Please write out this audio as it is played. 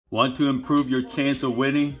Want to improve your chance of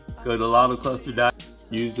winning? Go to lottocluster.com.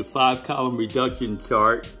 Use the 5-column reduction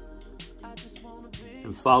chart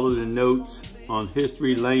and follow the notes on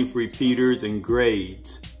history, length, repeaters, and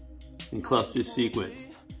grades in cluster sequence.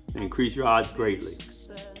 Increase your odds greatly.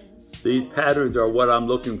 These patterns are what I'm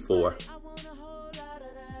looking for.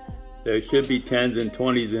 There should be 10s and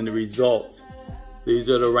 20s in the results. These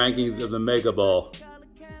are the rankings of the Mega Ball.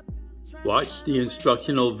 Watch the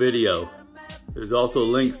instructional video. There's also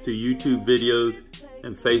links to YouTube videos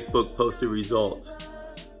and Facebook posted results.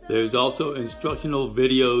 There's also instructional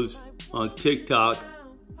videos on TikTok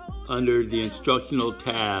under the instructional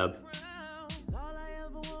tab.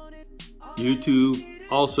 YouTube,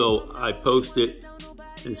 also I posted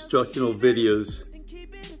instructional videos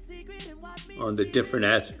on the different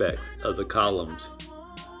aspects of the columns.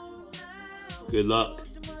 Good luck.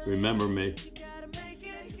 Remember me.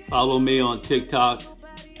 Follow me on TikTok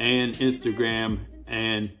and Instagram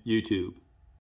and YouTube.